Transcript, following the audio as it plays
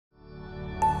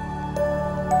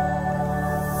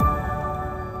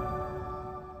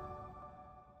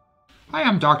Hi,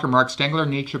 I'm Dr. Mark Stengler,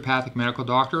 naturopathic medical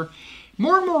doctor.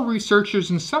 More and more researchers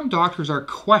and some doctors are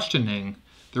questioning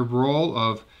the role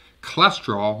of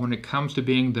cholesterol when it comes to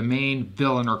being the main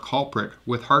villain or culprit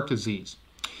with heart disease.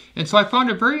 And so I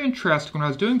found it very interesting when I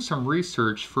was doing some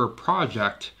research for a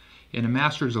project in a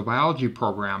Master's of Biology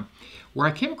program where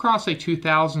I came across a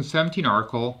 2017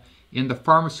 article in the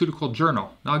Pharmaceutical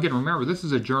Journal. Now again, remember, this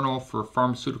is a journal for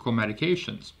pharmaceutical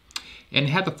medications. And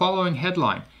it had the following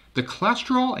headline: "The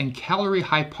cholesterol and calorie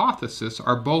hypothesis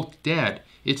are both dead.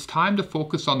 It's time to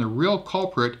focus on the real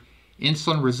culprit,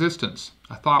 insulin resistance."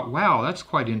 I thought, wow, that's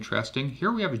quite interesting.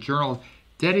 Here we have a journal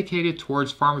dedicated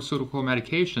towards pharmaceutical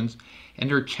medications, and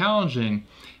they're challenging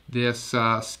this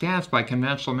stance by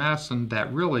conventional medicine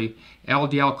that really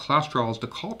LDL cholesterol is the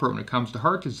culprit when it comes to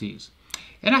heart disease.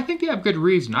 And I think they have good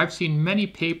reason. I've seen many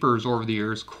papers over the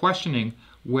years questioning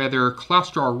whether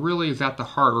cholesterol really is at the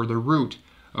heart or the root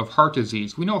of heart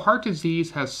disease. We know heart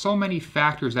disease has so many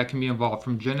factors that can be involved,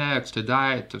 from genetics to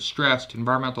diet to stress to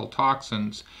environmental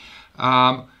toxins.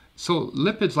 So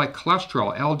lipids like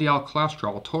cholesterol, LDL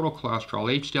cholesterol, total cholesterol,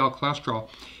 HDL cholesterol,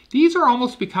 these are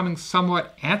almost becoming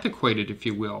somewhat antiquated, if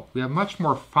you will. We have much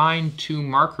more fine-tuned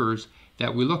markers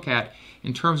that we look at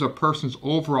in terms of a person's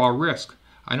overall risk.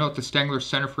 I know at the Stengler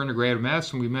Center for Integrative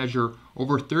Medicine, we measure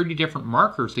over 30 different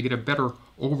markers to get a better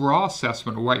overall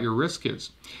assessment of what your risk is.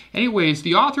 Anyways,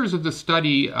 the authors of the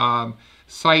study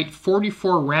cite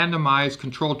 44 randomized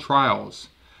controlled trials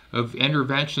of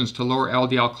interventions to lower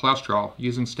LDL cholesterol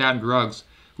using statin drugs,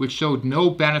 which showed no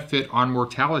benefit on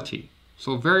mortality.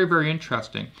 So very, very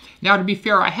interesting. Now, to be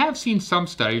fair, I have seen some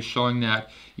studies showing that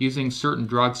using certain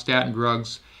drugs, statin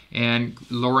drugs, and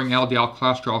lowering LDL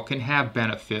cholesterol can have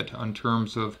benefit in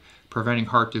terms of preventing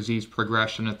heart disease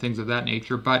progression and things of that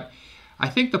nature. But I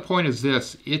think the point is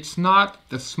this: it's not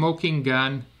the smoking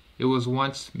gun it was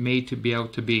once made to be able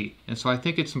to be. And so I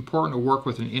think it's important to work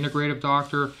with an integrative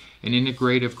doctor, an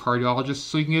integrative cardiologist,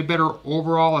 so you can get a better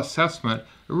overall assessment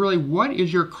of really what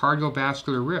is your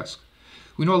cardiovascular risk.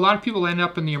 We know a lot of people end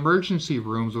up in the emergency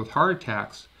rooms with heart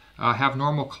attacks, have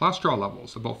normal cholesterol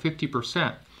levels, about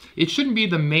 50%. It shouldn't be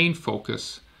the main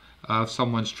focus of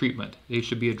someone's treatment. They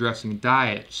should be addressing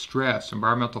diet, stress,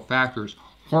 environmental factors,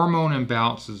 hormone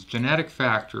imbalances, genetic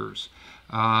factors,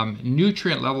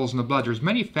 nutrient levels in the blood. There's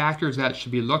many factors that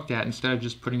should be looked at instead of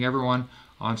just putting everyone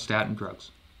on statin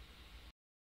drugs.